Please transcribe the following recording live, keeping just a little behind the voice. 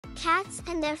Cats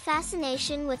and their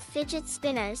fascination with fidget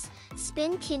spinners.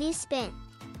 Spin Kitty Spin.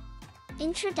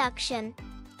 Introduction.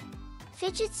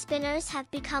 Fidget spinners have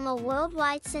become a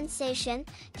worldwide sensation,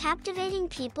 captivating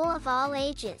people of all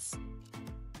ages.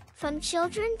 From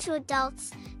children to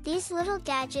adults, these little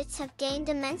gadgets have gained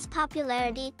immense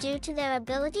popularity due to their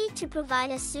ability to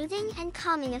provide a soothing and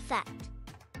calming effect.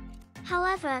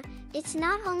 However, it's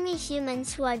not only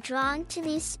humans who are drawn to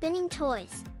these spinning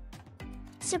toys.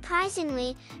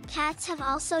 Surprisingly, cats have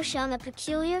also shown a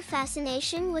peculiar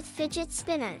fascination with fidget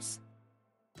spinners.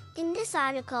 In this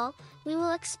article, we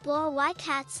will explore why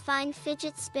cats find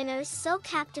fidget spinners so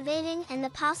captivating and the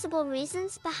possible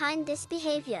reasons behind this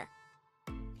behavior.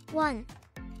 1.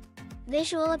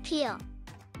 Visual appeal.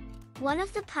 One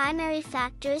of the primary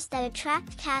factors that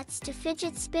attract cats to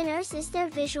fidget spinners is their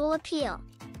visual appeal.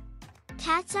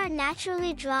 Cats are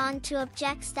naturally drawn to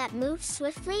objects that move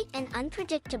swiftly and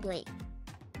unpredictably.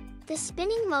 The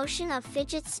spinning motion of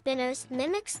fidget spinners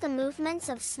mimics the movements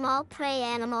of small prey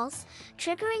animals,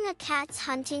 triggering a cat's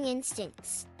hunting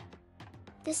instincts.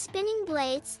 The spinning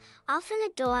blades, often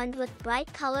adorned with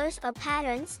bright colors or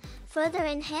patterns, further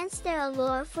enhance their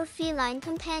allure for feline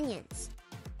companions.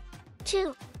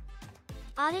 2.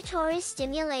 Auditory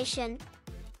stimulation.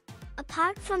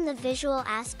 Apart from the visual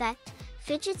aspect,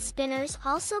 fidget spinners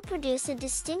also produce a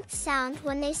distinct sound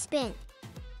when they spin.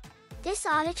 This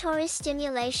auditory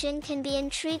stimulation can be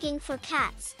intriguing for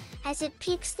cats, as it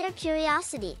piques their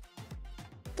curiosity.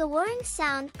 The whirring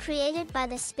sound created by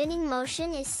the spinning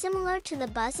motion is similar to the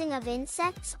buzzing of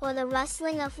insects or the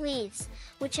rustling of leaves,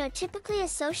 which are typically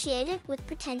associated with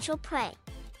potential prey.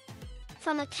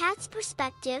 From a cat's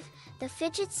perspective, the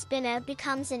fidget spinner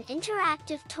becomes an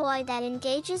interactive toy that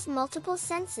engages multiple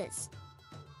senses.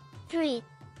 3.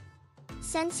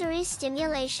 Sensory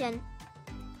stimulation.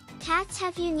 Cats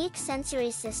have unique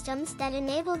sensory systems that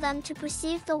enable them to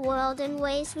perceive the world in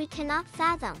ways we cannot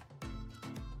fathom.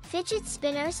 Fidget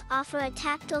spinners offer a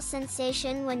tactile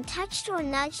sensation when touched or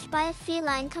nudged by a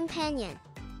feline companion.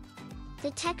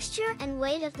 The texture and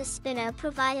weight of the spinner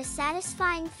provide a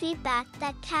satisfying feedback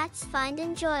that cats find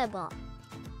enjoyable.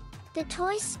 The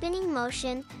toy's spinning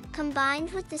motion,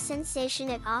 combined with the sensation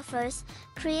it offers,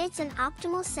 creates an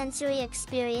optimal sensory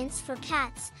experience for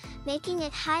cats, making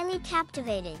it highly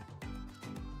captivating.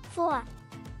 4.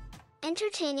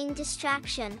 Entertaining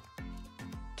distraction.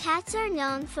 Cats are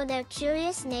known for their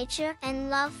curious nature and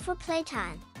love for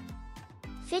playtime.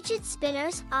 Fidget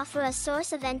spinners offer a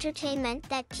source of entertainment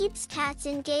that keeps cats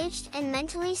engaged and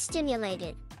mentally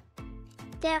stimulated.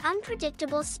 Their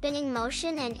unpredictable spinning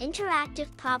motion and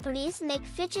interactive properties make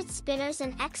fidget spinners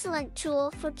an excellent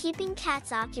tool for keeping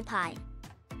cats occupied.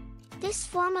 This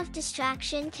form of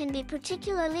distraction can be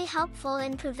particularly helpful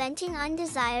in preventing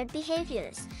undesired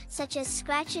behaviors, such as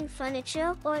scratching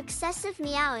furniture or excessive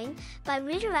meowing, by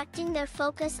redirecting their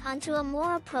focus onto a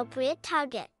more appropriate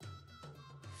target.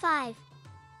 5.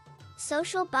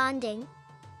 Social bonding.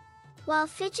 While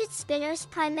fidget spinners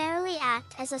primarily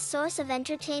act as a source of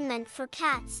entertainment for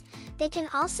cats, they can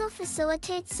also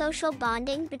facilitate social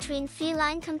bonding between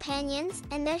feline companions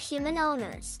and their human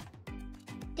owners.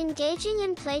 Engaging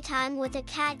in playtime with a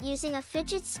cat using a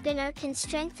fidget spinner can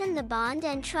strengthen the bond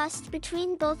and trust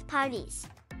between both parties.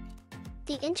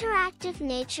 The interactive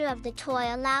nature of the toy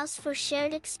allows for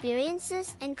shared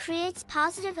experiences and creates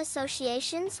positive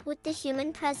associations with the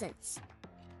human presence.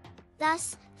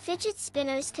 Thus, fidget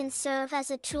spinners can serve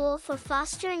as a tool for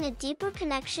fostering a deeper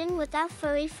connection with our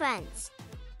furry friends.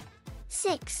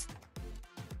 6.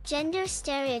 Gender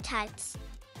stereotypes.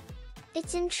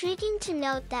 It's intriguing to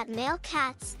note that male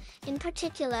cats, in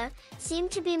particular, seem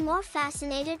to be more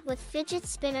fascinated with fidget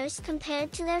spinners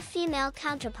compared to their female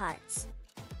counterparts.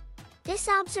 This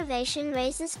observation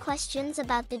raises questions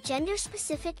about the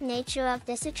gender-specific nature of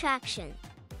this attraction.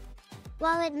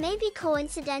 While it may be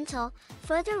coincidental,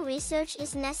 further research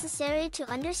is necessary to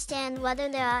understand whether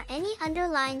there are any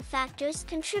underlying factors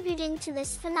contributing to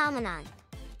this phenomenon.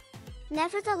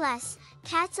 Nevertheless,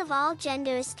 cats of all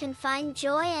genders can find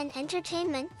joy and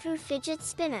entertainment through fidget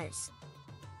spinners.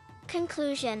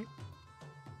 Conclusion.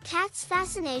 Cats'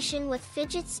 fascination with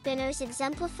fidget spinners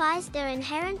exemplifies their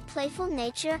inherent playful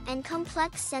nature and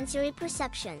complex sensory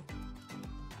perception.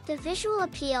 The visual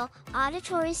appeal,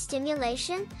 auditory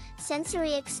stimulation,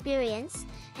 sensory experience,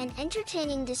 and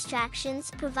entertaining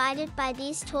distractions provided by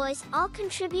these toys all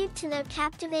contribute to their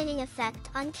captivating effect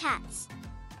on cats.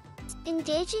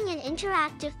 Engaging in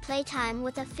interactive playtime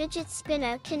with a fidget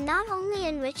spinner can not only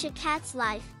enrich a cat's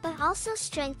life but also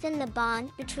strengthen the bond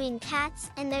between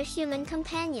cats and their human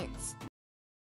companions.